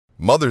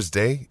Mother's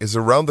Day is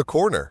around the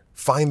corner.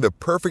 Find the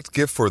perfect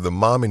gift for the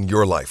mom in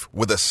your life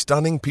with a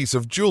stunning piece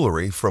of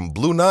jewelry from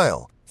Blue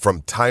Nile.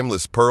 From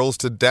timeless pearls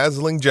to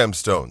dazzling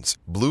gemstones,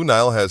 Blue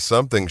Nile has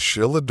something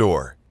she'll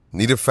adore.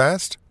 Need it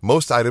fast?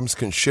 Most items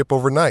can ship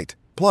overnight.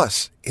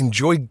 Plus,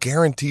 enjoy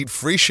guaranteed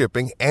free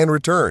shipping and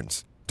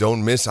returns.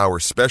 Don't miss our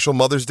special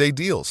Mother's Day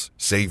deals.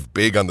 Save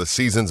big on the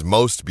season's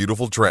most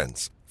beautiful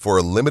trends. For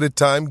a limited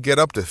time, get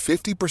up to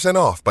 50%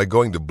 off by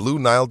going to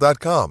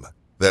BlueNile.com.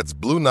 That's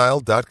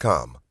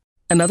BlueNile.com.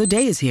 Another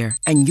day is here,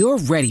 and you're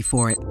ready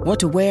for it. What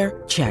to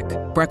wear? Check.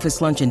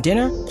 Breakfast, lunch, and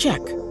dinner? Check.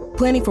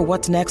 Planning for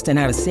what's next and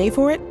how to save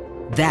for it?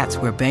 That's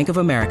where Bank of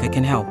America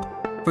can help.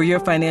 For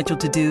your financial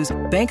to-dos,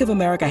 Bank of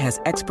America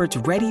has experts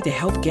ready to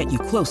help get you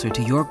closer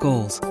to your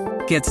goals.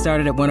 Get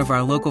started at one of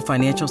our local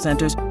financial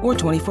centers or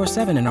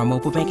 24/7 in our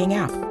mobile banking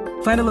app.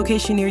 Find a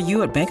location near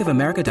you at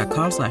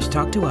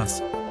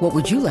bankofamerica.com/talktous. What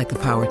would you like the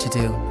power to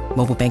do?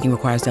 Mobile banking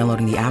requires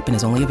downloading the app and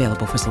is only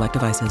available for select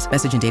devices.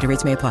 Message and data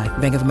rates may apply.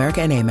 Bank of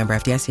America N.A., member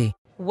FDIC.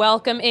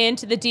 Welcome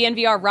into the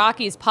DNVR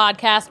Rockies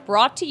podcast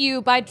brought to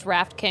you by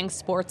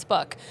DraftKings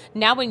Sportsbook.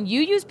 Now, when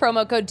you use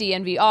promo code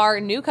DNVR,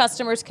 new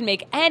customers can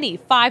make any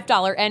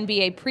 $5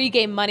 NBA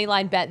pregame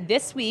moneyline bet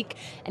this week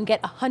and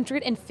get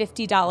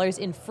 $150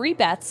 in free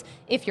bets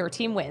if your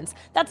team wins.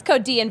 That's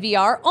code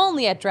DNVR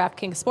only at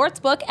DraftKings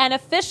Sportsbook, an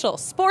official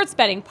sports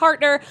betting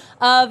partner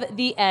of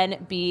the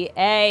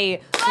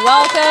NBA.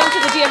 Welcome to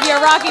the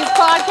DNVR Rockies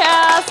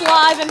podcast,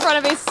 live in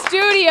front of a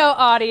studio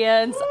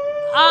audience.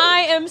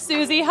 I am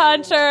Susie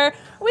Hunter.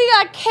 We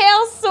got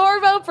Kale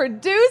Sorbo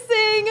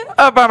producing.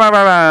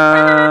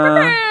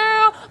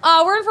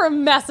 We're in for a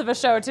mess of a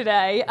show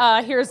today.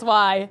 Here's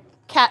why.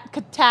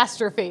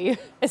 Catastrophe.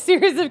 A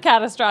series of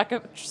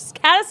catastrophic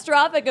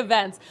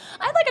events.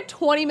 I had like a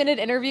 20-minute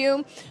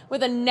interview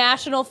with a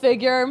national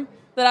figure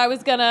that I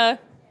was gonna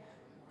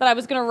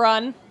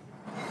run,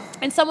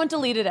 and someone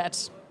deleted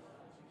it.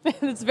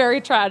 It's very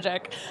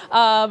tragic.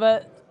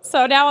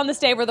 So now on this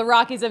day where the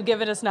Rockies have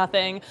given us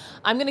nothing,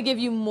 I'm going to give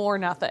you more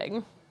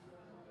nothing.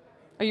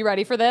 Are you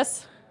ready for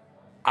this?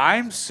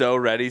 I'm so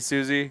ready,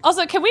 Susie.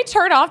 Also, can we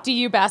turn off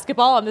DU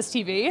basketball on this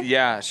TV?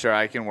 Yeah, sure,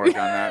 I can work on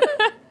that.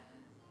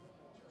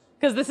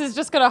 Because this is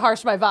just going to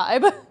harsh my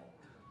vibe.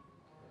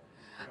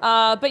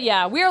 But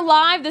yeah, we are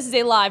live. This is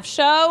a live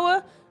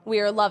show.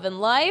 We are loving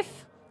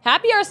life.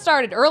 Happy Hour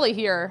started early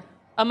here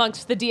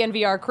amongst the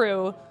DNVR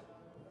crew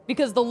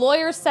because the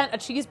lawyers sent a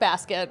cheese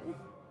basket.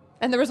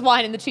 And there was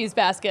wine in the cheese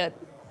basket.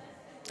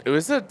 It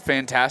was a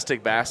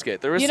fantastic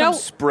basket. There was some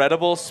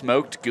spreadable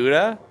smoked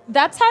Gouda.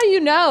 That's how you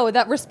know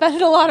that we're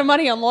spending a lot of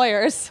money on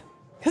lawyers.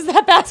 Because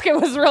that basket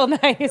was real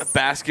nice. The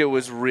basket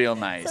was real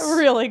nice. It's a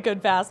really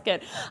good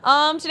basket. Today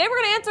we're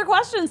going to answer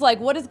questions like,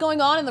 what is going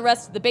on in the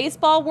rest of the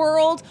baseball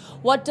world?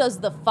 What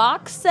does the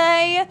Fox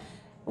say?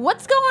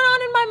 What's going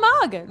on in my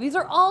mug? These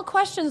are all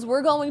questions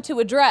we're going to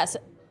address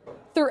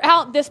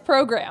throughout this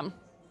program.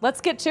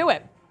 Let's get to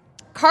it.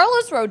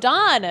 Carlos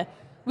Rodon.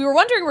 We were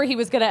wondering where he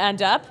was going to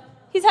end up.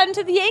 He's heading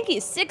to the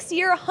Yankees.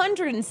 6-year,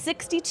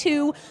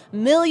 $162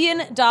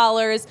 million.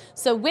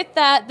 So with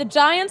that, the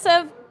Giants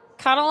have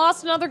kind of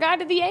lost another guy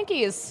to the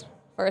Yankees.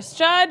 First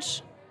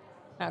Judge,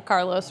 now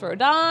Carlos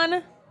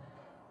Rodon.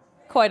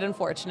 Quite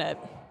unfortunate.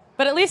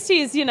 But at least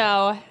he's,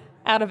 out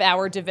of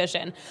our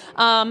division.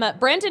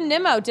 Brandon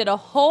Nimmo did a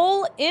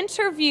whole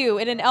interview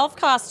in an elf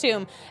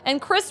costume, and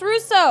Chris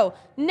Russo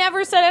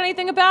never said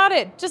anything about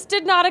it. Just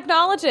did not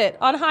acknowledge it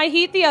on High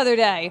Heat the other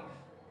day.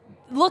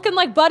 Looking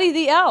like Buddy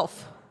the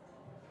Elf.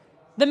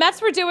 The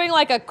Mets were doing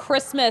like a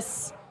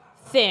Christmas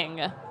thing.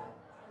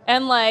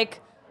 And like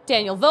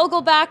Daniel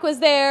Vogelback was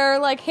there,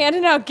 like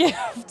handing out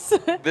gifts.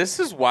 This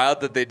is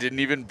wild that they didn't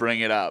even bring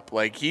it up.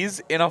 Like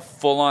he's in a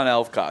full-on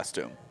elf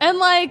costume. And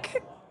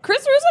like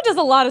Chris Russo does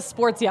a lot of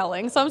sports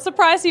yelling, so I'm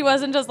surprised he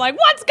wasn't just like,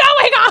 what's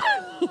going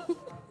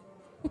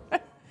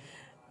on?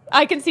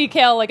 I can see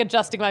Kale like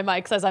adjusting my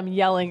mics as I'm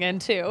yelling in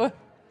too.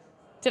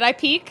 Did I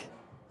peak?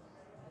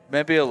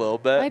 Maybe a little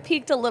bit. I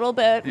peaked a little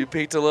bit. You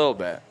peaked a little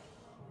bit.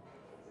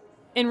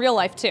 In real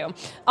life, too.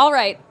 All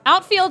right.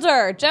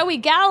 Outfielder Joey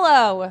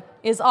Gallo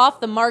is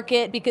off the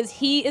market because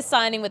he is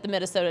signing with the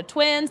Minnesota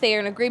Twins. They are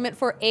in agreement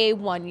for a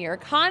 1-year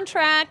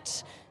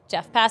contract.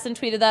 Jeff Passan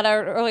tweeted that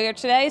out earlier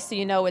today, so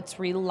you know it's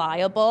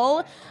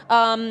reliable.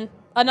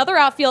 Another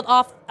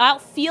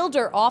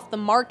outfielder off the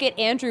market,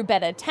 Andrew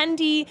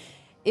Benintendi,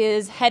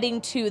 is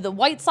heading to the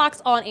White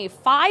Sox on a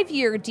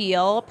 5-year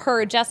deal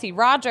per Jesse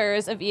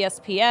Rogers of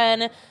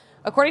ESPN.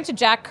 According to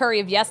Jack Curry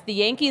of Yes, the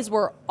Yankees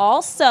were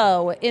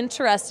also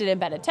interested in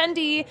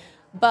Benintendi,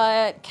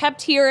 but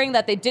kept hearing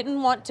that they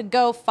didn't want to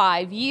go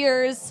 5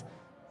 years.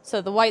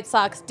 So the White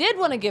Sox did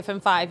want to give him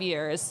 5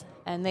 years,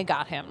 and they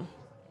got him.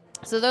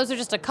 So those are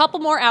just a couple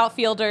more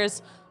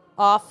outfielders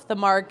off the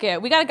market.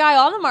 We got a guy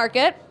on the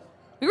market.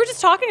 We were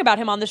just talking about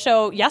him on the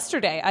show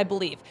yesterday, I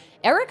believe.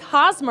 Eric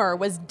Hosmer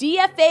was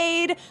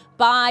DFA'd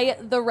by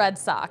the Red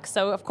Sox.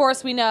 So, of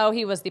course, we know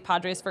he was the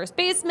Padres' first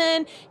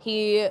baseman.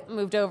 He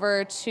moved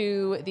over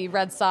to the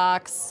Red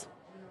Sox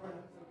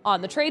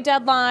on the trade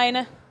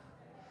deadline.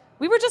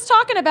 We were just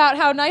talking about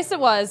how nice it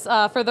was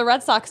for the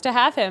Red Sox to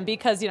have him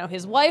because,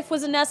 his wife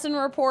was a NESN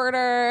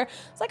reporter.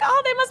 It's like,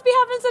 oh, they must be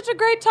having such a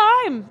great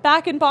time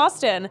back in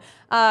Boston.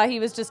 He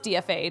was just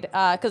DFA'd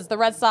because the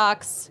Red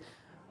Sox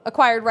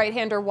acquired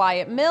right-hander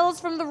Wyatt Mills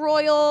from the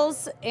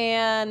Royals,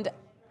 and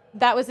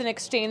that was in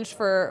exchange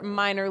for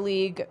minor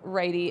league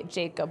righty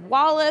Jacob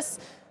Wallace.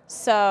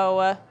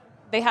 So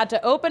they had to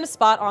open a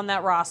spot on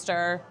that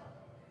roster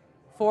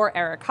for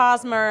Eric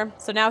Hosmer.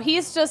 So now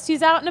he's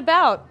out and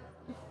about.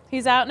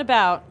 He's out and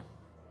about.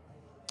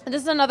 And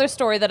this is another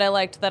story that I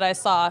liked that I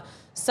saw.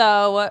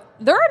 So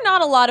there are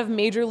not a lot of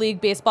Major League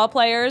Baseball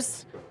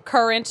players,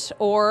 current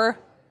or,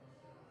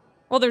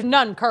 well, there's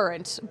none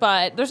current,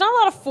 but there's not a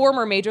lot of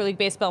former Major League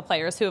Baseball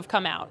players who have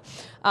come out.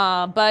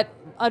 But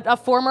a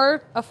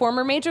former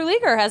Major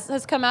Leaguer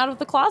has come out of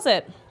the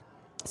closet.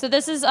 So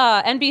this is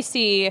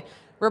NBC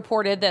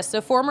reported this. So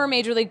former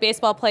Major League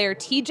Baseball player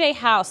TJ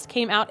House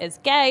came out as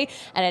gay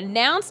and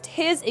announced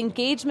his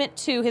engagement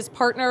to his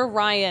partner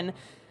Ryan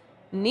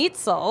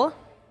Neitzel.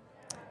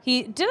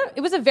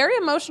 It was a very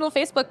emotional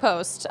Facebook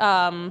post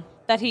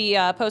that he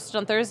posted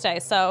on Thursday.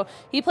 So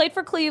he played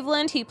for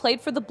Cleveland, he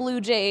played for the Blue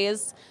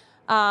Jays,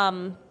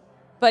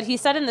 but he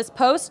said in this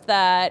post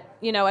that,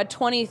 at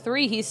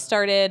 23 he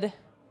started,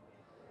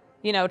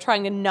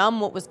 trying to numb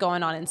what was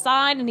going on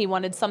inside, and he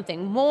wanted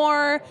something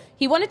more.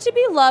 He wanted to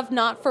be loved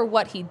not for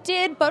what he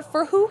did, but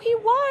for who he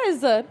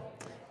was.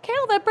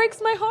 Kale, that breaks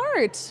my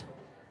heart.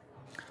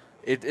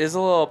 It is a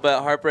little bit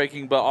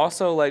heartbreaking, but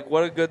also,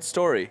 what a good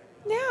story.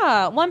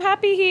 Yeah. Well, I'm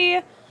happy he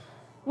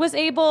was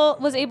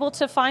able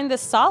to find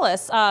this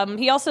solace.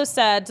 He also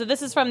said, so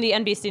this is from the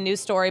NBC News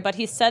story, but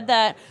he said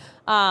that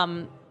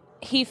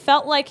he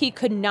felt like he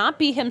could not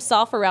be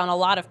himself around a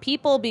lot of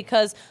people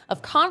because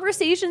of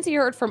conversations he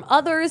heard from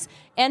others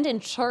and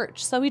in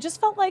church. So he just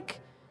felt like,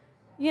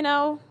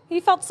 he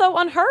felt so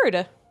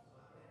unheard.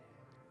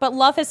 But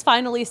love has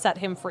finally set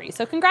him free.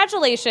 So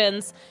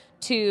congratulations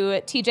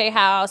to TJ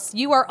House.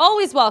 You are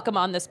always welcome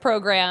on this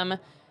program,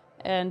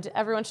 and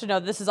everyone should know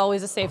this is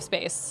always a safe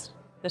space,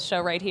 this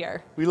show right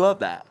here. We love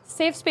that.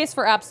 Safe space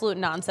for absolute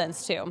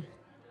nonsense, too.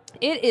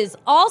 It is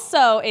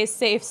also a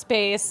safe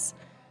space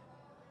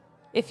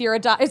if you're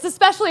it's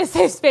especially a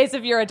safe space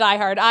if you're a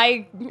diehard.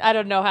 I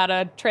don't know how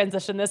to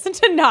transition this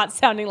into not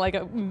sounding like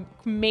a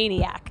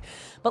maniac.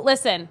 But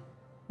listen,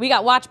 we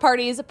got watch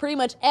parties pretty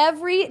much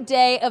every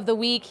day of the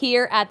week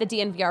here at the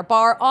DNVR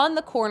bar on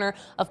the corner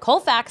of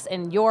Colfax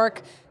and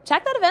York.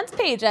 Check that events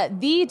page at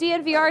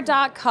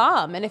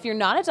thednvr.com. And if you're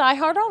not a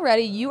diehard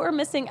already, you are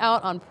missing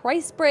out on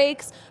price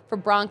breaks for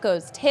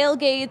Broncos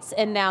tailgates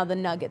and now the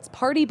Nuggets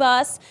party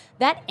bus.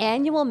 That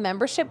annual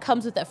membership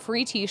comes with a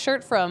free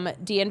t-shirt from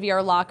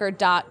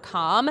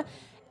dnvrlocker.com.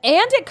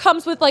 And it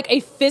comes with a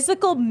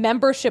physical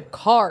membership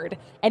card.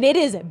 And it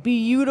is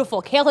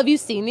beautiful. Kale, have you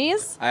seen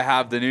these? I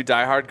have. The new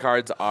Die Hard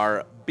cards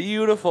are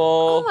beautiful.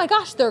 Oh my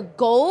gosh, they're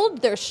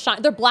gold.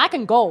 They're black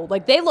and gold.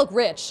 They look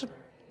rich.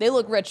 They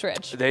look rich.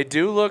 They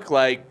do look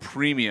like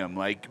premium.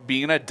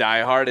 Being a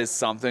diehard is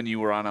something you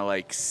want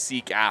to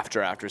seek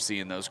after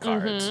seeing those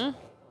cards. Mm-hmm.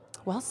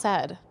 Well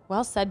said.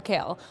 Well said,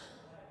 Kale.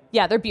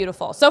 Yeah, they're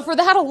beautiful. So for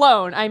that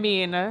alone,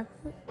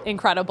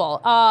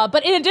 incredible.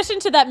 But in addition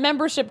to that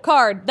membership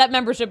card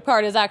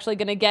is actually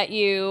going to get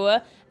you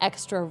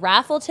extra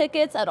raffle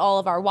tickets at all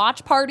of our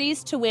watch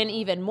parties to win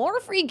even more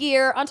free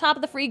gear on top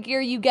of the free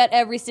gear you get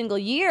every single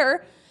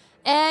year.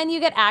 And you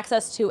get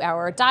access to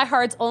our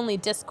diehards only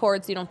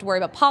Discord, so you don't have to worry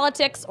about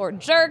politics or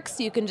jerks.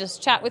 You can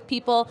just chat with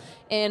people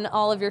in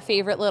all of your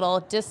favorite little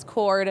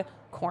Discord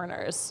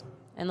corners.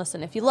 And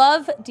listen, if you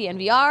love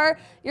DNVR,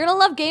 you're going to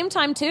love Game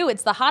Time too.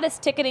 It's the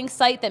hottest ticketing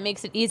site that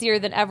makes it easier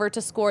than ever to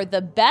score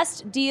the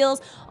best deals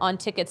on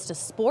tickets to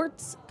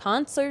sports,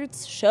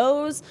 concerts,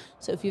 shows.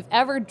 So if you've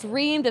ever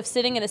dreamed of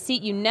sitting in a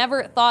seat you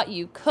never thought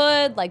you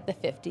could, like the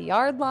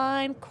 50-yard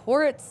line,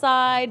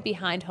 courtside,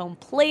 behind home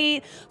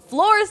plate,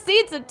 floor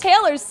seats of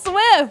Taylor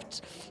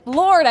Swift,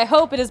 Lord, I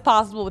hope it is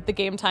possible with the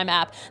Game Time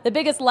app. The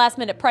biggest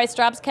last-minute price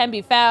drops can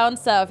be found.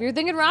 So if you're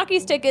thinking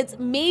Rockies tickets,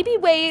 maybe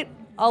wait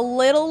a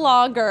little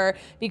longer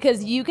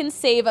because you can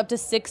save up to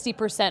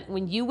 60%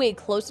 when you wait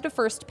closer to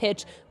first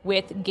pitch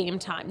with Game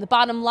Time. The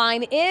bottom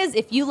line is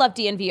if you love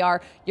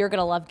DNVR, you're going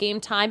to love Game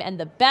Time, and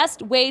the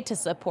best way to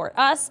support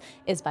us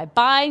is by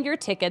buying your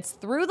tickets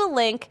through the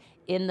link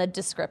in the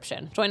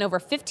description. Join over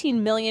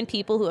 15 million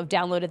people who have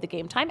downloaded the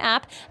Game Time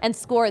app and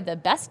score the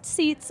best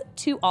seats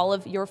to all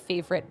of your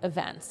favorite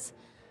events.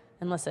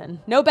 And listen,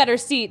 no better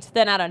seat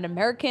than at an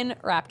American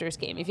Raptors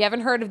game. If you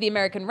haven't heard of the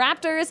American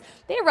Raptors,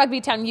 they are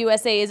Rugby Town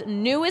USA's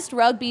newest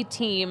rugby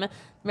team.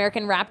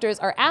 American Raptors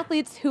are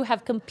athletes who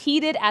have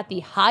competed at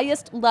the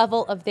highest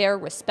level of their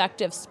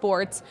respective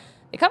sports.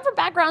 They come from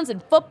backgrounds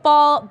in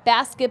football,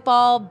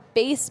 basketball,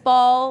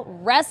 baseball,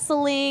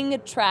 wrestling,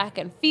 track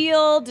and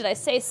field. Did I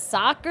say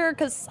soccer?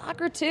 Because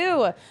soccer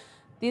too.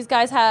 These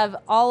guys have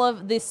all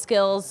of the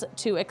skills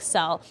to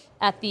excel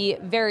at the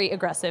very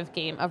aggressive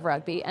game of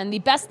rugby. And the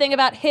best thing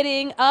about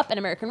hitting up an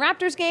American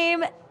Raptors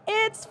game,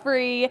 it's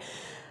free.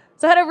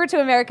 So head over to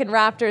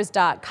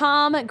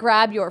AmericanRaptors.com,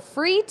 grab your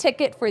free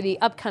ticket for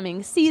the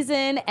upcoming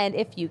season, and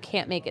if you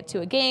can't make it to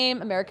a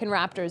game,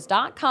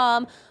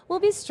 AmericanRaptors.com will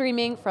be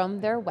streaming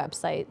from their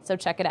website, so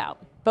check it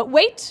out. But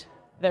wait,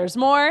 there's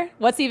more.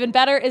 What's even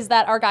better is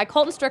that our guy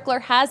Colton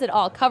Strickler has it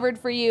all covered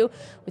for you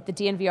with the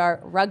DNVR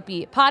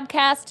Rugby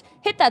podcast.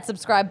 Hit that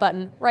subscribe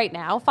button right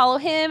now. Follow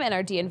him and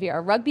our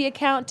DNVR Rugby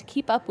account to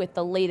keep up with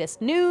the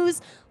latest news,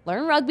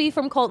 learn rugby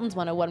from Colton's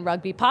 101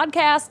 Rugby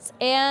podcasts,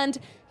 and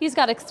he's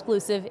got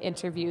exclusive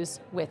interviews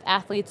with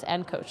athletes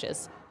and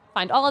coaches.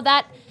 Find all of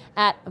that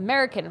at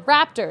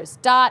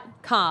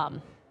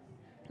AmericanRaptors.com.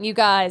 You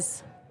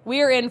guys,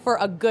 we are in for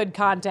a good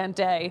content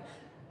day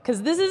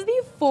because this is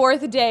the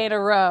 4th day in a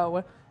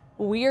row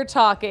we're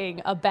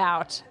talking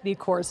about the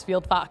Coors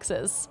Field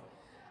Foxes.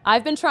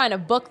 I've been trying to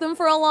book them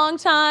for a long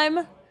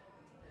time.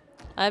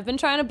 And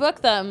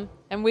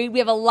we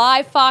have a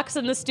live Fox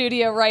in the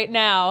studio right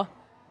now.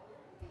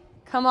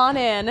 Come on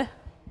in.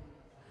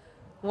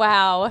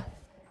 Wow.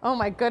 Oh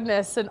my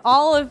goodness. In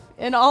all of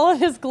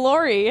his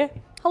glory.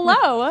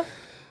 Hello.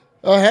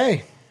 Oh,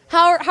 hey.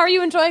 How are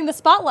you enjoying the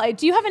spotlight?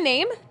 Do you have a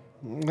name?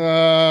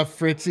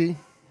 Fritzy.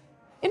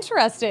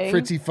 Interesting.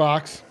 Fritzy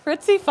Fox.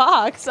 Fritzy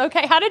Fox.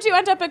 Okay. How did you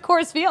end up at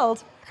Coors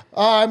Field?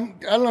 I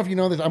don't know if you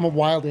know this. I'm a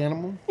wild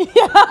animal.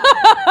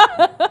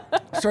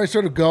 So I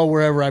sort of go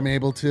wherever I'm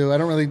able to. I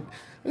didn't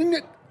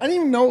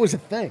even know it was a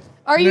thing.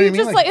 Are you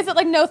just like, is it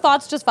like no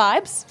thoughts, just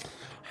vibes?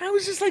 I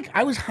was just like,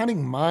 I was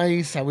hunting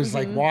mice. I was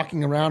like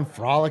walking around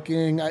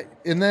frolicking.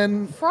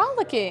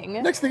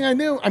 Frolicking. Next thing I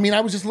knew,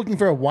 I was just looking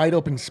for a wide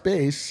open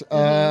space.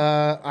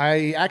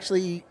 I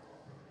actually,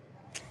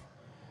 I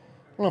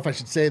don't know if I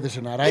should say this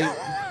or not.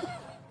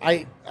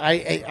 I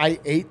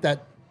ate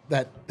that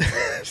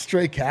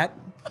stray cat.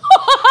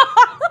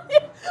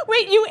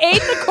 Wait, you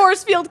ate the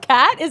Coors Field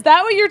cat? Is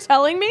that what you're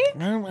telling me?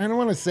 I don't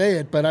want to say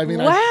it, but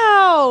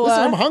wow.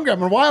 Listen, I'm hungry.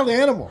 I'm a wild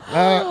animal.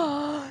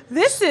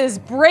 This is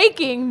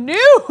breaking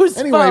news,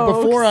 anyway,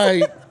 folks.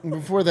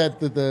 before that,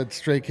 the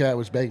stray cat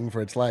was begging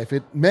for its life.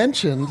 It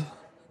mentioned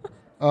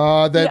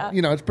that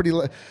it's pretty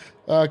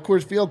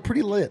Coors Field,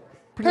 pretty lit,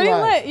 pretty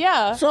lit,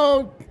 yeah.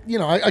 So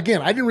I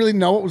didn't really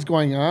know what was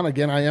going on.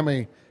 Again, I am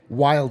a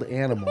wild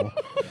animal,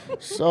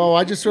 so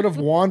I just sort of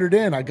wandered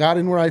in. I got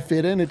in where I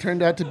fit in. It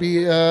turned out to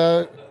be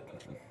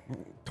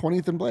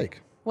 20th and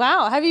Blake.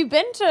 Wow, have you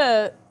been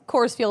to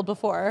Coors Field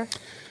before?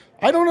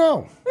 I don't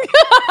know.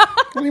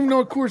 I don't even know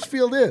what Coors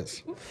Field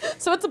is.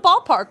 So it's a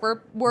ballpark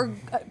where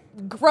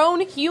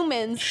grown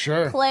humans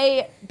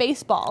play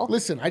baseball.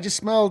 Listen, I just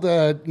smelled,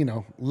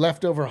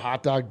 leftover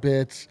hot dog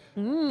bits,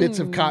 bits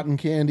of cotton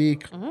candy,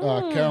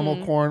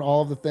 caramel corn,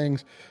 all of the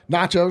things.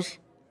 Nachos.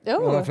 I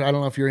don't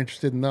know if you're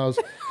interested in those.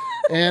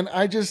 And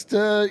I just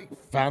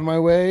found my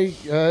way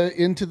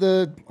into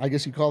the, I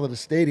guess you call it a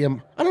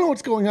stadium. I don't know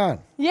what's going on.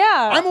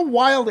 Yeah. I'm a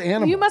wild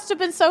animal. You must have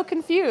been so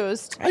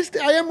confused. I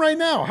am right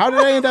now. How did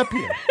I end up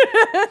here?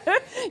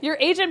 Your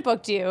agent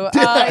booked you.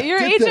 Your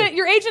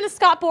agent is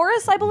Scott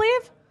Boras, I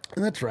believe.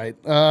 That's right.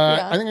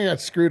 I think I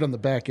got screwed on the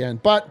back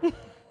end. But I'm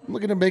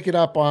looking to make it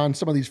up on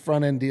some of these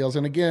front end deals.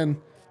 And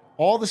again,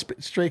 all the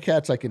stray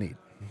cats I can eat.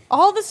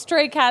 All the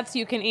stray cats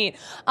you can eat.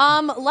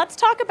 Let's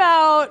talk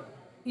about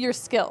your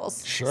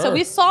skills. Sure. So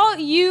we saw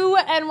you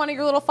and one of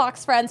your little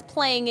Fox friends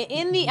playing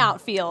in the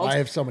outfield. I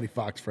have so many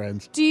Fox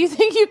friends. Do you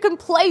think you can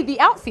play the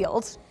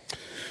outfield?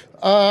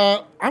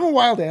 I'm a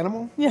wild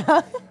animal. Yeah.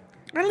 I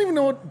don't even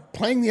know what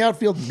playing the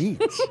outfield means.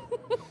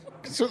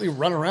 I can certainly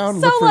run around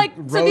and so look for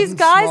rodents, so these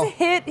guys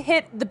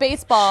hit the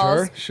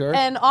baseballs. Sure.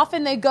 And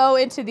often they go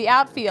into the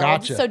outfield.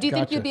 Gotcha, So do you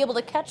think you'd be able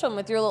to catch them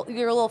with your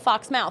little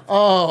Fox mouth?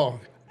 Oh,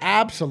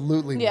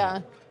 absolutely not.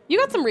 Yeah. You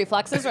got some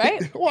reflexes,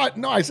 right? What?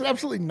 No, I said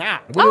absolutely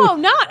not. Not? Oh.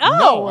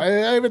 No, I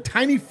have a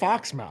tiny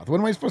fox mouth. What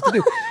am I supposed to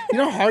do? You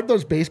know how hard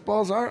those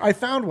baseballs are? I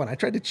found one. I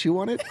tried to chew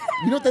on it.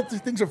 You know what these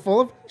things are full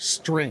of?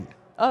 String.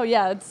 Oh,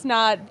 yeah. It's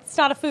not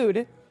a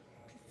food.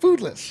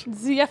 Foodless.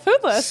 Yeah,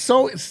 foodless.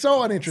 So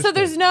uninteresting. So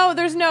there's no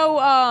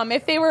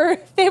if they were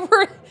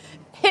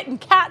hitting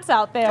cats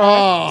out there,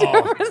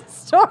 different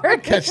story. I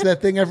catch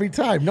that thing every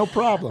time, no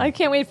problem. I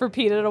can't wait for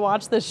PETA to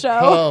watch this show.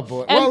 Oh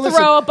boy! And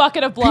throw a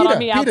bucket of blood on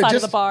me outside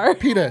of the bar.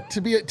 PETA,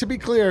 to be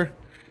clear,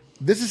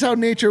 this is how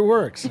nature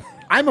works.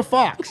 I'm a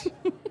fox.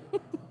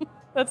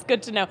 That's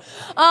good to know.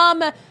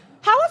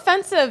 How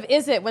offensive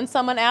is it when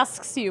someone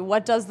asks you,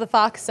 "What does the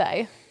fox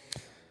say?"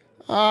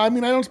 I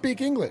don't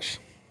speak English.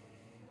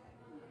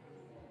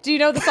 Do you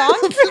know the song?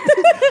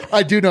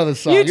 I do know the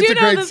song. It's a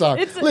great song.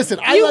 Listen,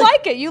 You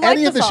like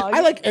the song.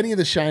 I like any of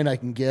the shine I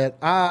can get.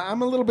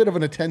 I'm a little bit of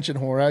an attention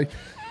whore.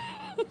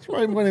 That's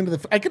why I went into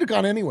I could have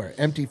gone anywhere.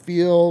 Empty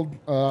field,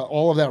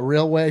 all of that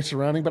railway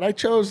surrounding, but I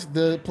chose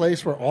the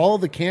place where all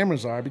of the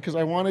cameras are because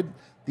I wanted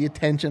the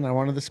attention. I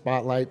wanted the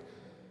spotlight.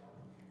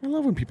 I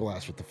love when people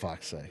ask what the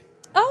fox say.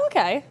 Oh,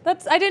 Okay.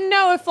 I didn't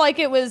know if like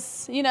it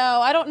was,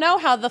 I don't know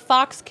how the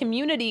Fox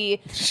community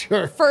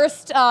Sure.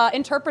 first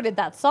interpreted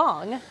that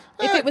song.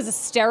 If it was a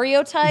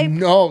stereotype.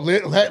 No,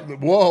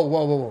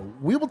 whoa.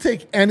 We will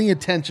take any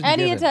attention.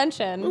 Any given.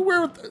 attention.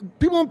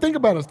 People don't think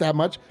about us that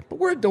much, but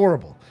we're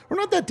adorable. We're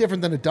not that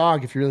different than a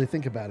dog if you really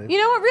think about it. You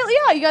know what? Really?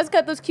 Yeah, you guys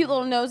got those cute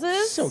little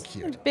noses. So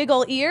cute. Big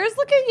old ears.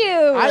 Look at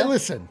you.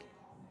 Listen.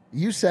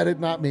 You said it,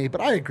 not me,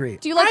 but I agree.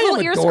 Do you like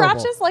little ear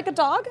scratches like a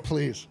dog?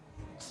 Please.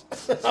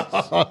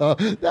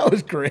 That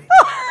was great.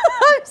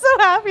 I'm so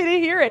happy to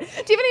hear it. Do you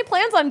have any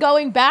plans on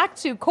going back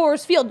to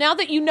Coors Field now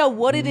that you know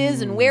what it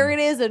is and where it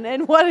is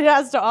and what it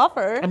has to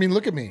offer? I mean,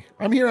 look at me.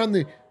 I'm here on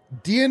the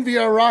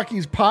DNVR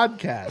Rockies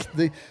podcast.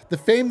 The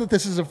fame that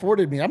this has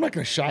afforded me, I'm not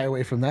going to shy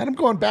away from that. I'm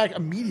going back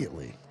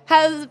immediately.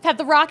 Have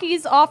the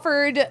Rockies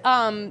offered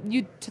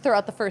you to throw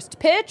out the first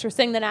pitch or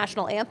sing the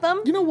national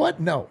anthem? You know what?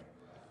 No.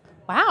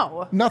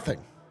 Wow. Nothing.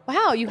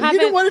 Wow, you And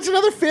haven't. you know what? It's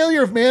another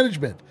failure of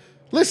management.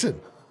 Listen,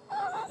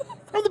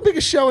 I'm the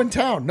biggest show in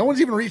town. No one's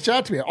even reached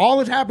out to me. All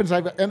that happens, I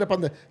end up on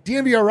the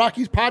DNVR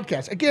Rockies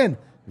podcast. Again,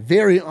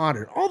 very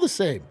honored. All the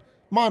same.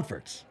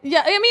 Monfort's.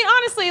 Yeah, I mean,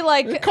 honestly,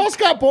 like Call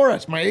Scott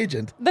Boras, my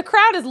agent. the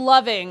crowd is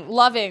loving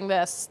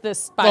this.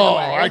 By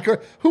the way,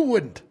 Who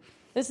wouldn't?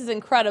 this is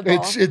incredible.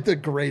 It's the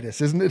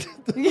greatest, isn't it?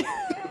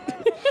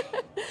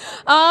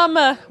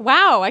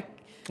 Wow.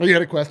 You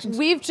got a question?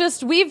 We've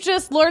just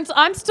learned.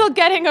 I'm still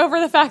getting over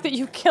the fact that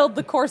you killed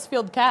the Coors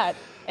Field cat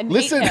and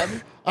Listen, ate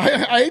him. I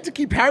hate to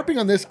keep harping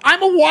on this.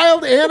 I'm a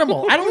wild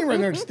animal. I don't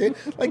even understand.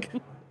 Like,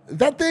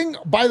 that thing,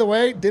 by the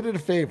way, did it a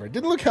favor.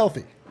 Didn't look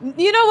healthy.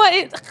 You know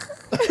what?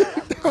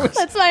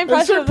 That's my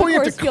impression of the you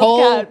have Coors to Field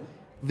cull cat.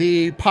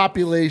 the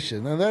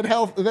population, and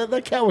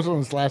that cat was on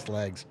its last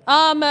legs.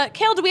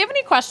 Kale, do we have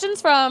any questions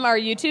from our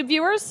YouTube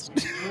viewers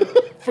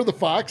For the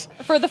Fox?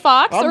 for the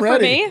Fox I'm or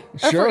ready. for me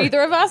or Sure. for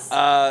either of us?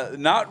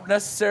 Not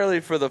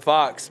necessarily for the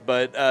Fox,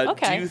 but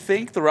Okay. do you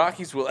think the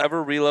Rockies will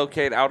ever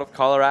relocate out of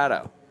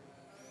Colorado?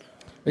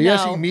 Are you No.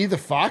 asking me, the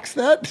Fox,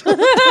 that?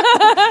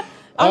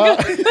 I'm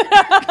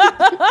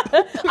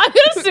gonna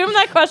assume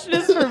that question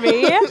is for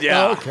me.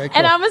 Yeah. Okay, cool.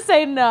 And I'm gonna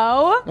say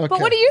no. But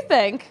Okay. what do you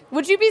think?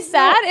 Would you be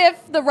sad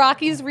if the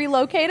Rockies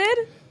relocated?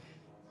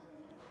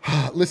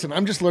 Listen,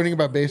 I'm just learning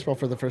about baseball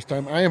for the first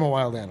time. I am a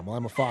wild animal.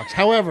 I'm a fox.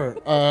 However,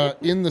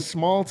 in the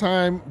small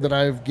time that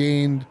I've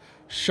gained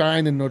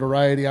shine and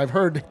notoriety, I've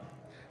heard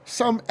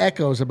some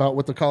echoes about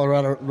what the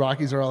Colorado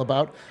Rockies are all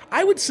about.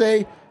 I would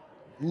say,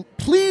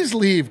 please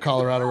leave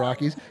Colorado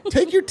Rockies.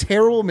 Take your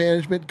terrible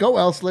management, go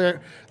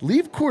elsewhere,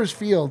 leave Coors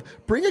Field,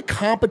 bring a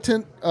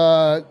competent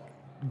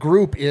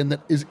group in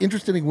that is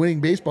interested in winning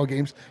baseball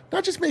games,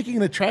 not just making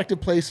an attractive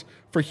place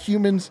for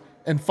humans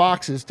and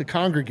foxes to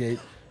congregate.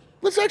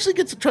 Let's actually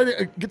try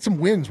to get some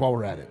wins while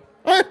we're at it.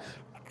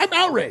 I'm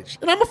outraged,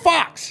 and I'm a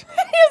fox. He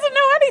doesn't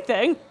know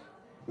anything.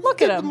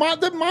 Look at him.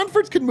 The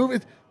Monforts can move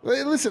it.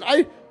 Listen,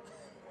 I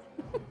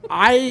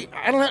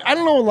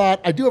don't know a lot.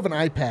 I do have an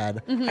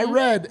iPad. Mm-hmm. I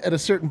read at a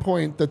certain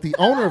point that the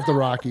owner of the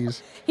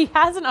Rockies He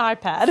has an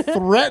iPad.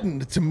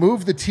 threatened to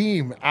move the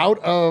team out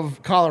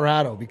of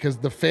Colorado because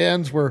the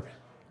fans were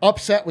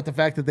upset with the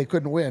fact that they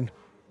couldn't win.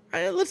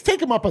 Let's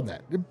take him up on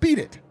that. Beat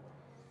it.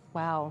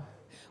 Wow.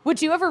 Would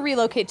you ever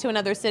relocate to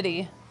another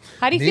city?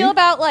 How do you Me? feel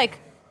about like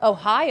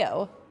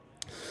Ohio?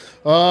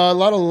 A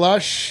lot of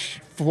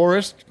lush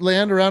forest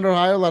land around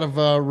Ohio. A lot of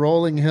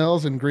rolling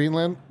hills and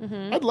Greenland.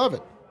 Mm-hmm. I'd love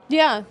it.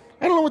 Yeah,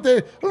 I don't know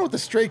what the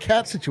stray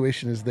cat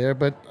situation is there,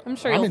 but I'm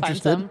sure you'll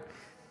interested. find some.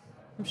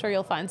 I'm sure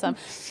you'll find some.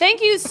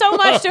 Thank you so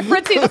much to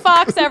Fritzy the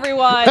Fox,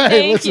 everyone. Hey,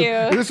 Thank listen,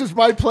 you. This is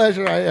my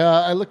pleasure.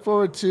 I look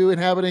forward to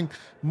inhabiting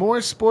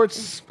more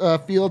sports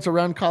fields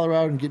around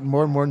Colorado and getting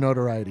more and more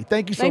notoriety.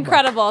 Thank you so much.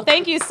 Incredible.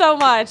 Thank you so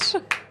much.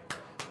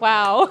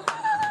 Wow.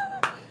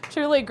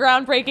 Truly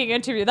groundbreaking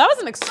interview. That was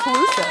an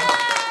exclusive.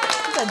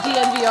 This is a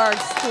DNVR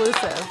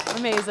exclusive.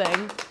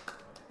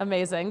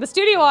 Amazing. The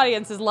studio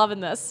audience is loving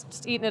this.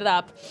 Just eating it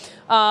up.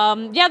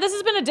 Yeah, this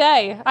has been a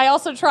day. I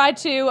also tried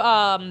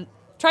to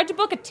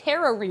book a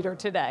tarot reader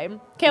today.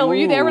 Kale, were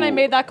you there when I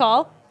made that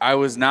call? I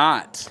was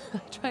not.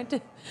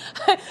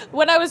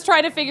 When I was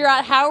trying to figure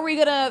out how are we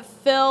gonna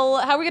fill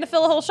a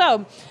whole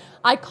show,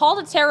 I called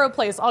a tarot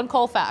place on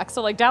Colfax,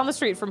 so like down the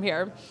street from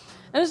here.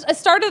 And I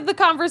started the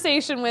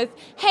conversation with,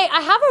 "Hey,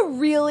 I have a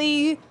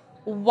really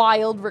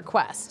wild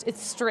request.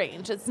 It's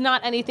strange. It's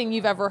not anything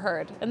you've ever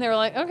heard." And they were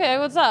like, "Okay,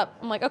 what's up?"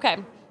 I'm like, "Okay,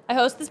 I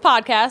host this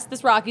podcast,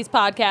 this Rockies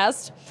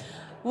podcast.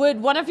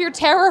 Would one of your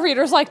tarot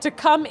readers like to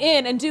come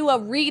in and do a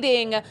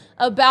reading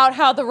about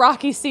how the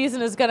Rockies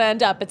season is going to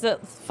end up? It's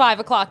at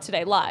 5:00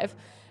 today live."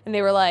 And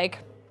they were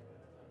like,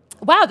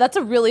 "Wow, that's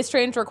a really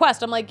strange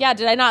request." I'm like, "Yeah,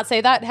 did I not say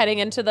that heading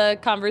into the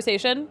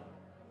conversation?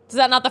 Is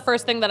that not the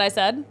first thing that I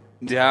said?"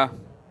 Yeah,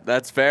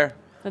 that's fair.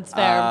 That's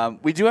fair.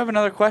 We do have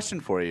another question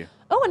for you.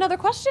 Oh, another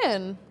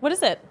question. What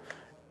is it?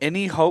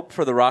 Any hope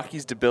for the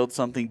Rockies to build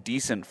something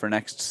decent for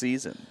next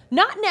season?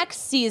 Not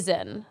next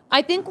season.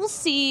 I think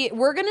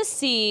we're going to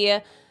see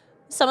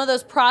some of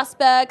those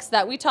prospects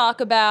that we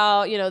talk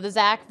about, the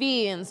Zach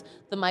Veens,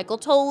 the Michael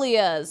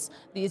Tolias,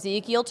 the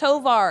Ezekiel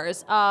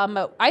Tovars.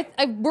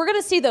 We're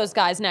going to see those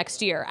guys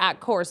next year at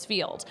Coors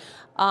Field.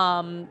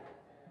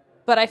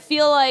 But I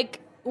feel like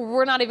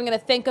we're not even going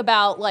to think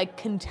about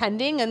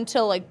contending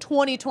until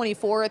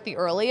 2024 at the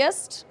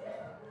earliest.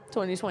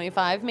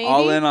 2025 maybe.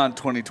 All in on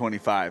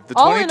 2025. The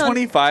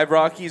 2025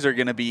 Rockies are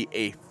going to be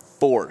a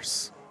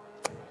force.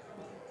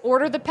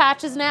 Order the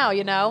patches now,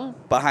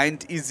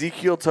 Behind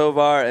Ezekiel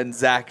Tovar and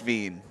Zach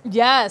Veen.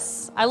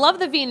 Yes. I love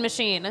the Veen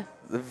machine.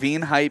 The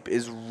Veen hype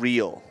is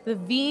real. The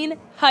Veen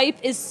hype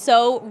is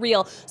so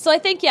real. So I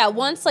think,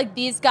 once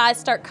these guys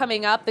start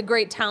coming up, the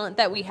great talent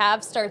that we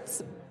have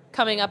starts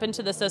coming up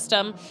into the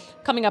system,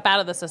 coming up out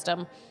of the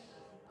system.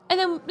 And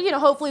then,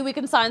 hopefully we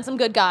can sign some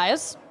good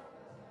guys.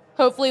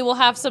 Hopefully we'll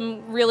have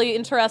some really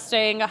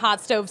interesting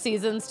hot stove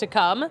seasons to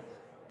come.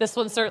 This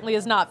one certainly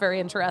is not very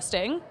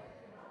interesting.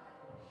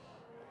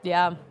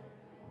 Yeah.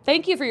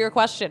 Thank you for your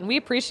question. We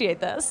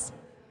appreciate this.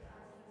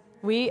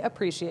 We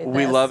appreciate this.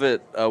 We love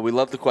it. We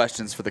love the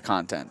questions for the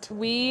content.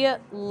 We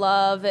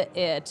love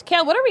it.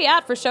 Kale, what are we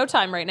at for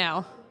showtime right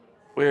now?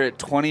 We're at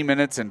 20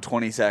 minutes and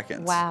 20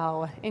 seconds.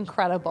 Wow.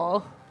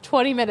 Incredible.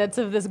 20 minutes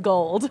of this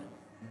gold.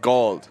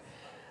 Gold.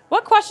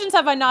 What questions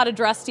have I not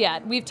addressed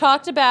yet? We've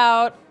talked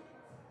about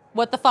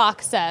what the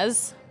Fox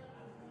says.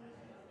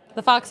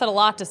 The Fox had a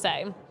lot to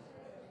say.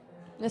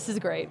 This is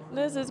great.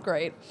 This is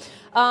great.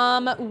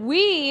 We're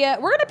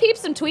gonna peep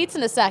some tweets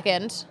in a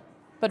second,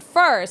 but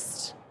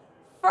first,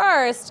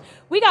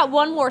 we got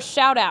one more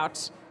shout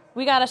out.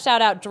 We got to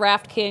shout out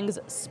DraftKings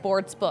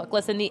Sportsbook.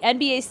 Listen, the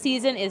NBA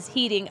season is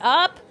heating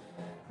up.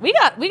 We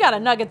got a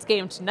Nuggets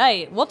game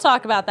tonight. We'll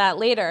talk about that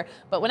later.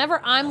 But whenever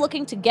I'm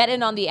looking to get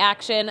in on the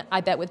action, I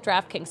bet with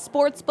DraftKings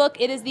Sportsbook.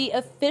 It is the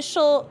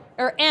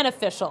an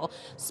official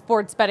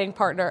sports betting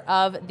partner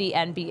of the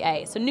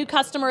NBA. So new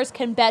customers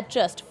can bet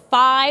just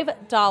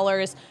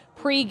 $5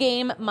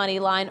 pregame money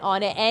line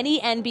on any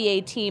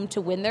NBA team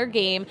to win their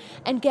game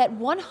and get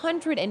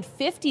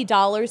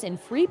 $150 in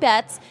free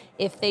bets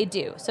if they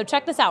do. So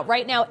check this out.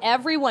 Right now,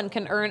 everyone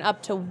can earn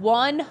up to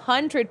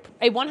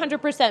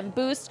 100%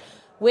 boost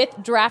with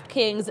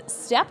DraftKings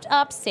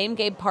stepped-up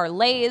same-game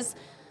parlays.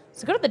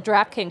 So go to the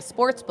DraftKings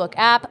Sportsbook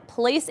app,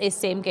 place a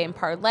same-game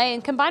parlay,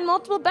 and combine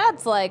multiple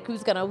bets like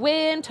who's going to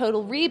win,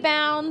 total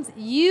rebounds.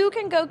 You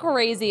can go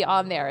crazy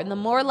on there. And the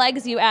more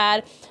legs you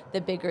add,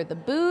 the bigger the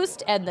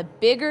boost and the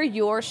bigger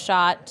your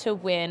shot to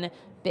win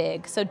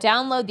big. So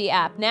download the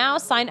app now,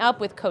 sign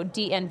up with code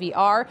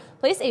DNVR,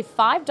 place a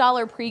 $5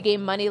 pregame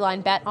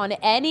moneyline bet on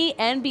any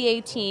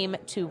NBA team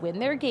to win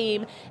their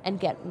game and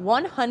get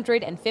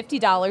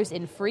 $150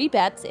 in free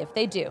bets if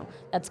they do.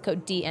 That's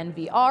code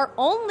DNVR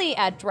only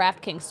at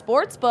DraftKings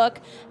Sportsbook.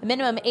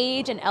 Minimum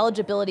age and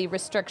eligibility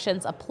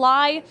restrictions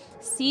apply.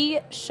 See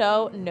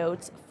show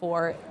notes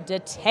for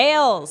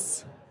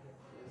details.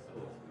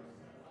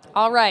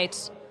 All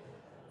right.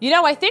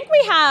 I think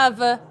we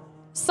have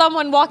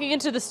someone walking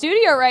into the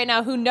studio right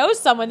now who knows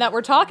someone that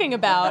we're talking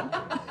about.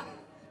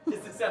 Is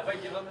this how I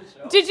get on the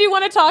show? Did you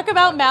want to talk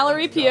about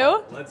Mallory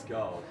Pugh? Let's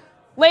go.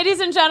 Ladies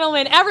and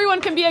gentlemen,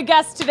 everyone can be a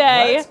guest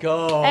today. Let's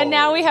go. And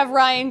now we have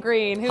Ryan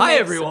Green, who Hi,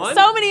 makes everyone.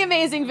 so many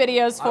amazing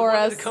videos for I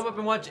wanted us. to come up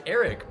and watch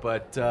Eric,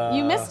 but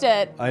You missed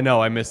it. I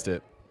know, I missed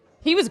it.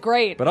 He was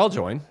great. But I'll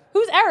join.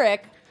 Who's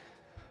Eric?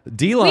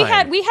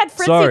 D-line. We had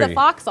Fritzy Sorry. the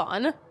Fox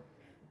on.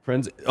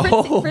 Friends.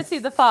 Fritzy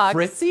the Fox.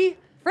 Fritzy?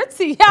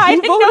 Fritzy, yeah. I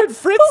Who didn't voted know.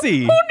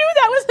 Fritzy? Who knew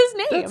that was his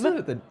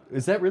name?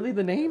 Is that really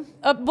the name?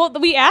 Well,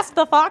 we asked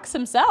the Fox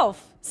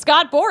himself.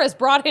 Scott Boras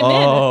brought him in.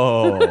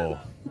 Oh.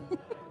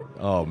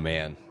 Oh,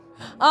 man.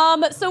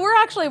 So we're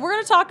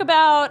going to talk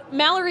about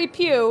Mallory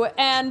Pugh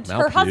and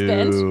her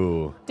husband,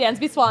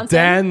 Dansby Swanson.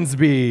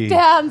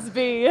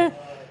 Dansby.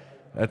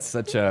 That's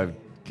such a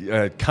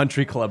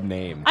country club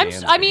name. I'm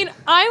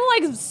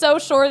so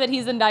sure that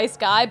he's a nice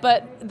guy,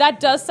 but that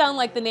does sound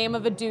like the name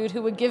of a dude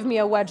who would give me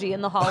a wedgie in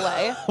the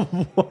hallway.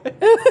 What?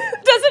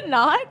 Does it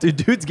not? Do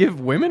dudes give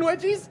women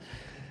wedgies?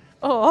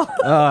 Oh,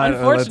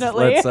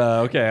 unfortunately.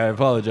 Okay, I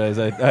apologize.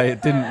 I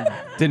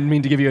didn't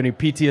mean to give you any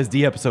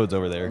PTSD episodes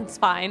over there. It's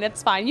fine.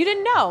 You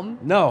didn't know.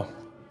 No.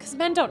 Because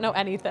men don't know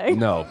anything.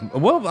 No.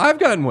 Well, I've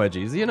gotten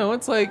wedgies.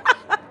 It's like,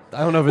 I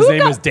don't know if his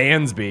name is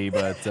Dansby,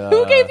 but...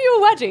 who gave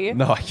you a wedgie?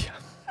 No,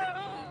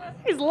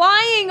 He's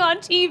lying on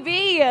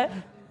TV.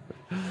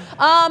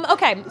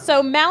 Okay,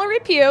 so Mallory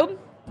Pugh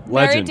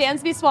married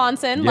Dansby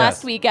Swanson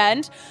last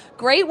weekend.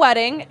 Great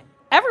wedding.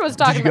 Everyone's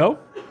talking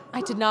about... Did you go? I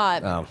did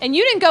not. Oh. And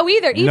you didn't go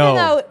either, even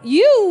though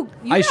you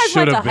guys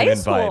went to high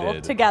school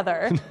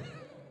together.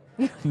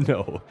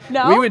 No.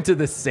 No? We went to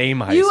the same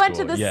high school. You went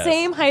to the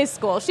same high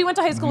school. She went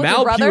to high school with your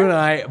Mal brother? Pugh and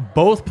I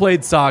both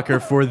played soccer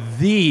for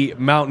the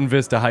Mountain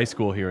Vista High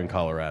School here in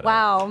Colorado.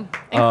 Wow.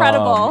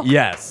 Incredible.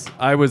 Yes.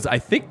 I was, I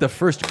think, the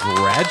first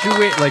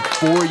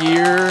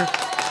 4-year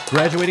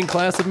graduating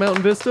class of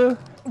Mountain Vista.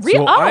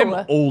 So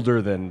I'm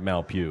older than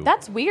Mal Pugh.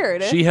 That's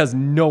weird. She has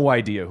no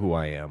idea who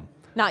I am.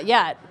 Not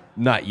yet.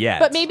 Not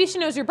yet. But maybe she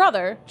knows your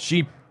brother.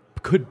 She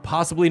could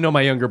possibly know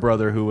my younger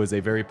brother, who was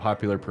a very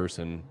popular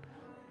person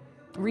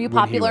Were you when he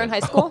popular in high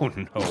went. school?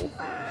 Oh, no.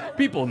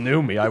 People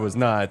knew me. I was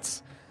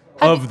not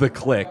of the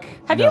clique.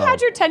 Have No. you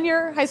had your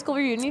 10-year high school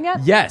reunion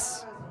yet?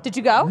 Yes. Did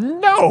you go?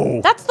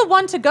 No. That's the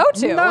one to go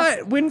to.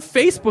 Not when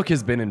Facebook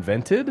has been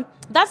invented.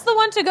 That's the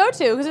one to go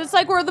to because it's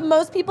like where the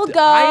most people go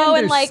I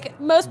and like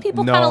most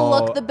people kind of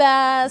look the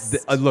best.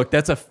 Look,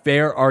 that's a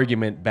fair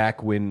argument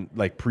back when,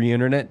 like,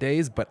 pre-internet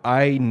days, but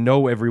I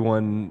know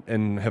everyone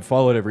and have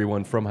followed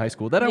everyone from high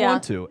school that I Yeah.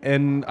 want to,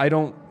 and I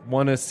don't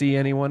want to see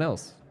anyone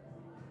else.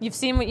 You've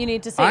seen what you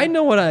need to see. I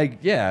know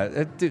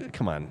dude,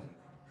 come on.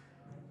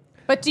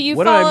 But do you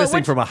What am follow I missing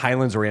which- from a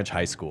Highlands Ranch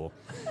high school?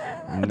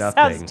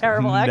 Nothing. Sounds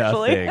terrible,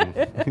 actually.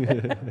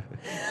 Nothing.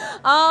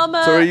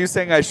 So are you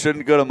saying I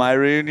shouldn't go to my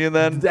reunion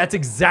then? That's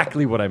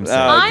exactly what I'm saying.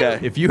 Oh,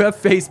 okay. If you have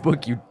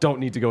Facebook, you don't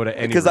need to go to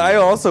any. Because I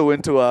also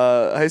went to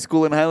a high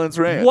school in Highlands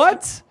Ranch.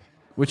 What?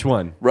 Which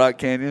one? Rock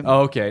Canyon.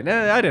 Oh, okay.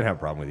 Nah, I didn't have a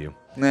problem with you.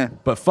 Nah.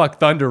 But fuck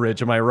Thunder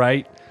Ridge, am I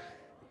right?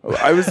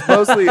 I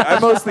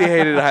mostly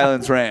hated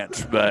Highlands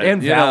Ranch, but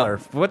And you know, Valor.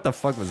 What the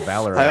fuck was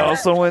Valor? I about?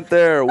 also went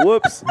there.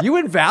 Whoops. You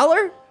in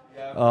Valor?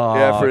 Oh,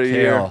 Yeah, for a Kale.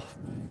 year.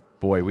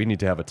 Boy, we need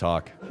to have a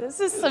talk.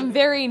 This is some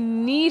very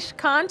niche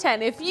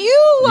content. If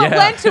you went to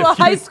a if you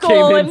high came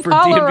school in in for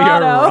DNVR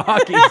Colorado,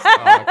 Rockies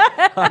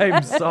talk,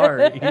 I'm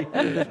sorry.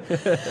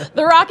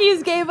 the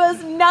Rockies gave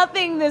us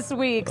nothing this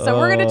week. So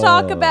we're going to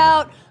talk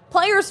about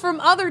players from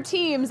other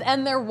teams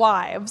and their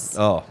wives.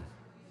 Oh,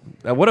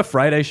 what a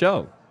Friday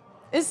show.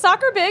 Is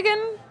soccer big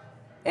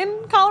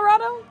in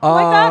Colorado?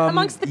 Like that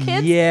amongst the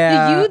kids?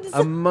 Yeah, The youths?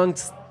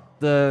 amongst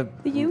the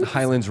youths?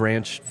 Highlands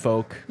Ranch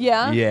folk.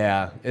 Yeah?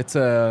 Yeah, it's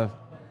a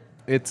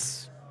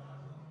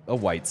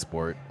white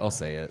sport. I'll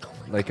say it.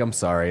 Like, I'm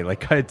sorry.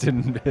 Like, I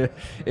didn't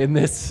in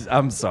this.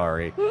 I'm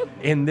sorry.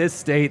 In this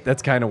state,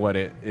 that's kind of what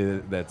it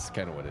is. That's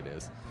kind of what it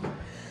is.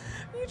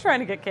 You're trying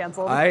to get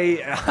canceled. I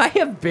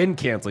have been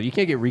canceled. You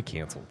can't get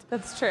recanceled.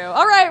 That's true.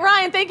 All right,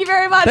 Ryan, thank you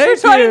very much Thank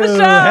for joining you. the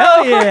show.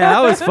 Hell yeah,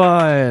 that was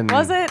fun.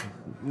 Was it?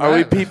 Are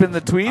we peeping the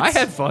tweets? I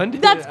had fun.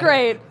 That's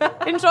great.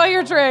 Enjoy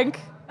your drink.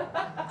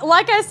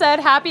 Like I said,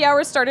 happy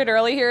hour started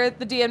early here at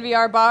the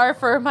DNVR bar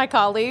for my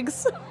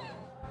colleagues.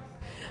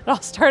 It all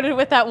started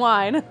with that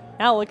wine.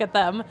 Now look at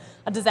them.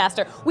 A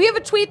disaster. We have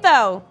a tweet,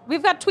 though.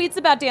 We've got tweets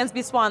about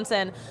Dansby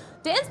Swanson.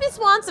 Dansby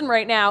Swanson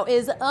right now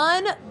is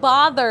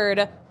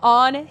unbothered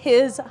on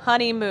his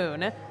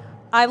honeymoon.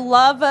 I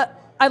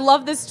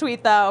love this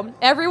tweet, though.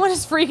 Everyone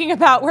is freaking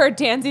about where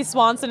Dansby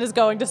Swanson is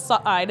going to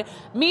side.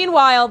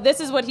 Meanwhile, this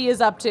is what he is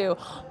up to.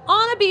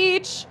 On a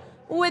beach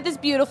with his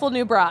beautiful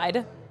new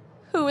bride,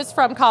 who is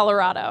from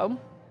Colorado.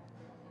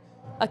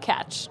 A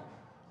catch.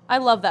 I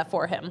love that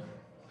for him.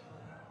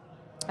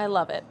 I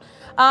love it.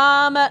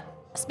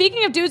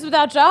 Speaking of dudes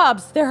without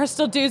jobs, there are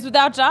still dudes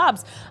without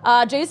jobs.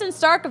 Jason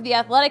Stark of The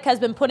Athletic has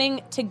been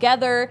putting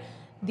together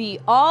the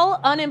all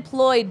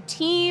unemployed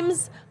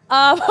teams.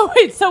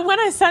 Wait, so when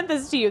I sent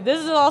this to you, this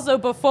is also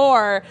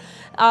before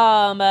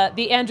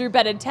the Andrew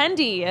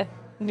Benintendi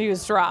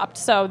news dropped.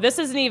 So this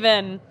isn't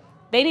even,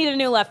 they need a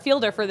new left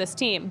fielder for this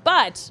team.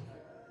 But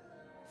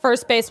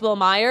first base Will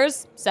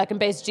Myers, second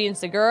base Gene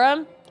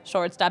Segura,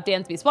 shortstop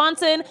Dansby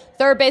Swanson,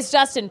 third base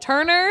Justin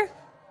Turner.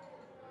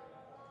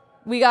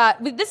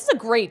 This is a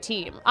great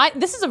team.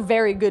 This is a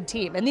very good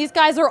team, and these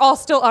guys are all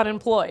still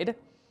unemployed.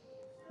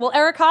 Will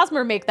Eric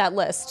Hosmer make that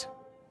list?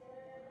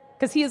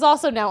 Because he is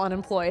also now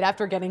unemployed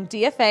after getting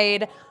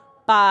DFA'd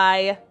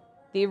by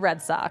the Red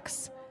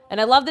Sox.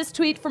 And I love this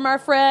tweet from our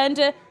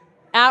friend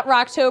at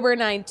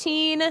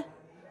Rocktober19.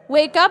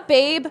 Wake up,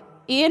 babe.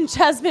 Ian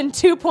Chesman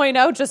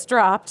 2.0 just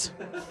dropped.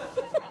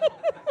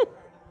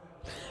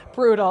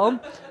 Brutal.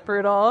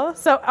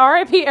 So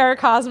R.I.P. Eric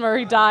Hosmer,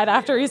 he died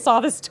after he saw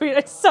this tweet.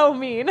 It's so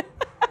mean.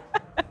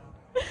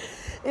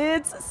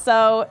 It's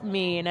so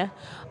mean.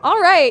 All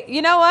right,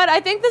 you know what? I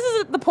think this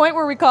is the point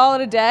where we call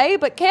it a day.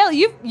 But Kale,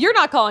 you're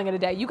not calling it a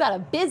day. You got a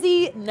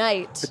busy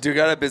night. I do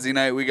got a busy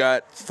night. We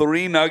got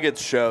 3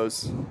 Nuggets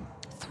shows.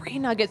 3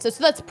 Nuggets.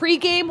 So that's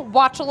pregame,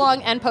 watch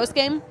along, and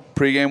postgame.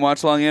 Pre-game,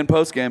 watch along, and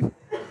post-game.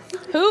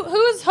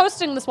 Who's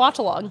hosting this watch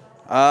along?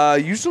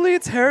 Usually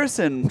it's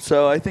Harrison,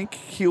 so I think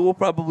he will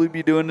probably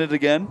be doing it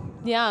again.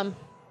 Yeah.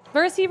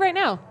 Where is he right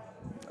now?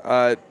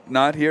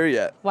 Not here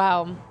yet.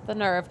 Wow, the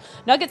nerve.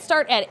 Nuggets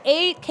start at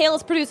 8. Kale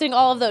is producing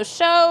all of those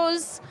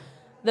shows.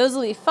 Those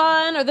will be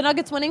fun. Are the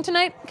Nuggets winning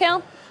tonight,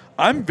 Kale?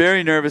 I'm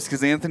very nervous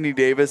because Anthony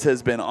Davis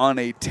has been on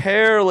a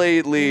tear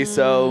lately,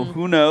 so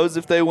who knows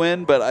if they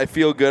win, but I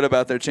feel good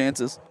about their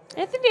chances.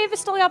 Anthony Davis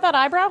still got that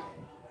eyebrow?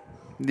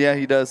 Yeah,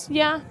 he does.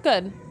 Yeah,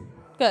 good.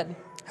 Happy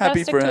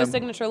Happy stick for to him. a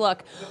signature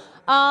look.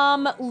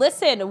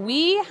 Listen,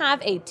 we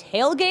have a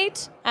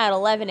tailgate at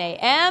 11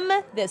 a.m.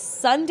 this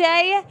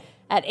Sunday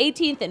at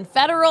 18th and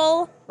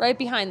Federal, right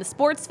behind the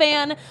Sports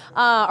Fan.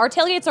 Our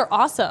tailgates are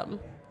awesome.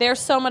 They're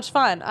so much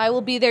fun. I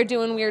will be there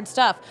doing weird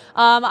stuff.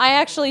 I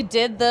actually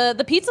did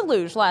the pizza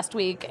luge last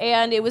week,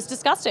 and it was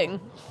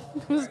disgusting.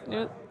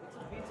 The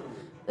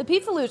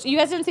pizza luge. You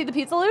guys didn't see the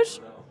pizza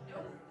luge?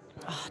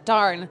 Oh,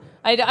 darn.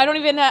 I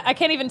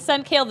can't even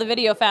send Kale the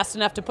video fast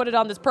enough to put it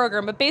on this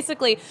program. But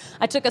basically,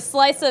 I took a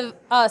slice of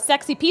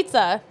sexy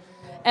pizza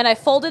and I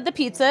folded the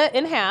pizza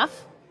in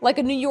half, like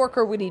a New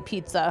Yorker would eat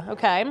pizza,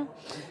 okay?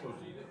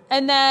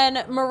 And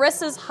then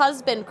Marissa's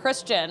husband,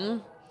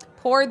 Christian,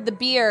 poured the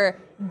beer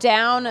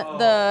down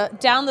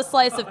the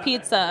slice of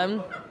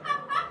pizza,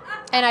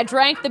 and I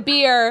drank the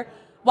beer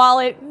while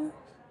it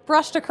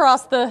brushed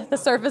across the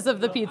surface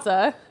of the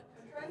pizza.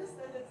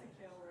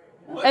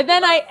 And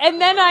then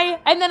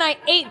I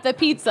ate the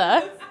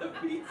pizza.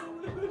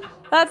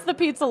 That's the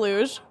pizza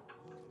luge.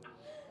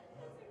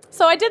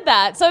 So I did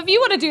that. So if you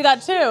want to do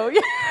that too.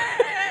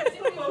 That's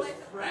the most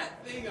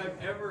frat thing I've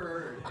ever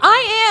heard.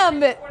 I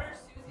am.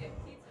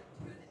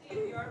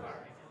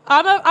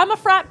 I'm a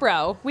frat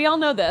bro. We all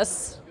know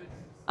this.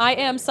 I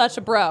am such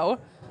a bro.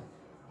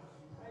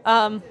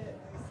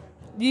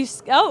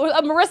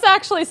 Marissa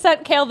actually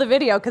sent Kale the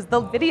video because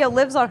the video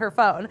lives on her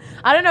phone.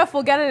 I don't know if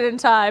we'll get it in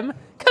time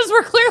because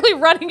we're clearly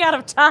running out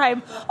of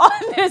time on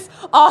this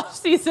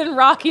off-season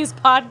Rockies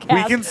podcast.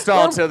 We can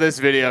stall till this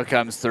video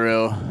comes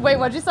through. Wait,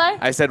 what'd you say?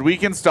 I said we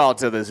can stall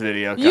till this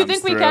video comes through. You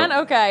think we can?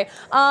 Okay.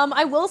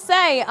 I will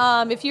say,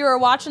 if you are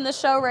watching this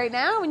show right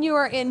now and you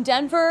are in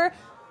Denver,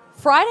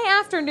 Friday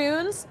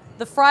afternoons,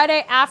 the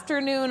Friday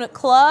Afternoon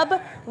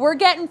Club, we're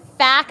getting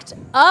fact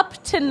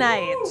up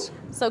tonight.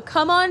 So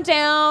come on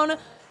down.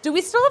 Do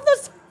we still have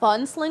those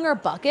Fun Slinger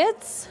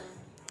buckets?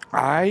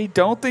 I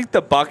don't think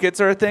the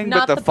buckets are a thing,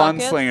 Not but the the fun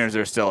buckets? slingers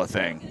are still a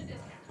thing.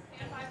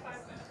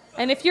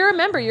 And if you're a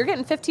member, you're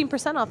getting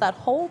 15% off that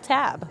whole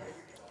tab.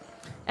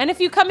 And if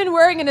you come in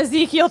wearing an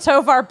Ezekiel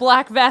Tovar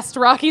black vest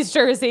Rockies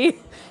jersey,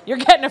 you're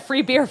getting a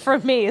free beer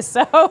from me.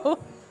 So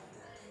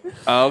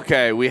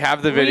Okay, we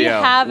have the video.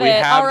 We have it. We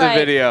have All the right.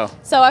 video.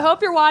 So I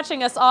hope you're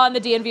watching us on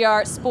the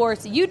DNVR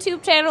Sports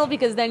YouTube channel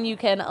because then you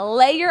can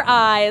lay your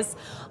eyes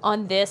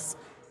on this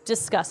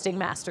disgusting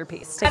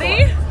masterpiece.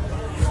 Ready?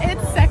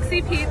 It's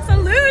Sexy Pizza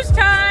Luge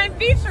time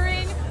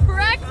featuring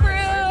Breck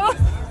Brew.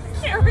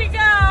 Here we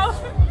go.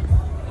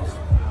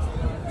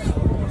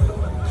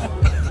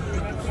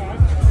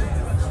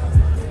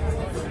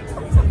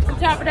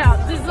 Tap it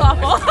out. This is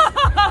awful.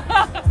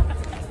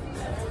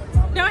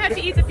 Now I have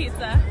to eat the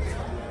pizza.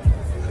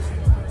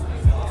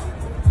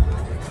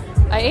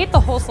 I ate the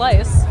whole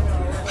slice.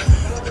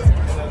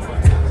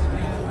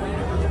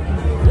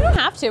 You don't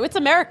have to. It's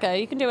America.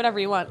 You can do whatever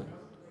you want.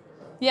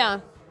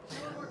 Yeah.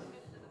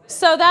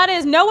 So that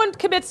is, no one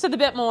commits to the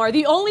bit more.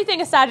 The only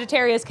thing a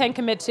Sagittarius can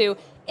commit to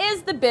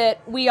is the bit.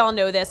 We all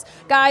know this.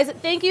 Guys,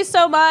 thank you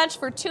so much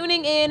for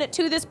tuning in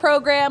to this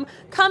program.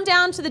 Come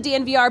down to the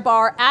DNVR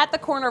bar at the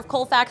corner of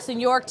Colfax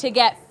and York to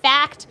get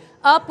fact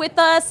up with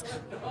us.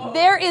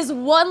 There is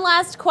one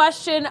last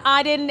question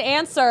I didn't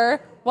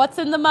answer. What's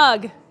in the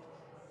mug?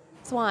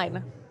 It's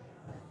wine.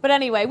 But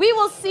anyway, we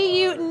will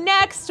see you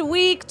next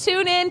week.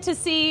 Tune in to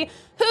see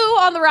who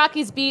on the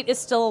Rockies beat is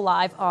still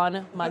alive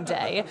on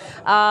Monday.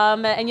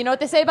 And you know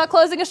what they say about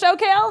closing a show,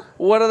 Kale?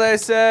 What do they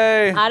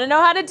say? I don't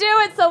know how to do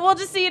it, so we'll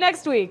just see you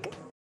next week.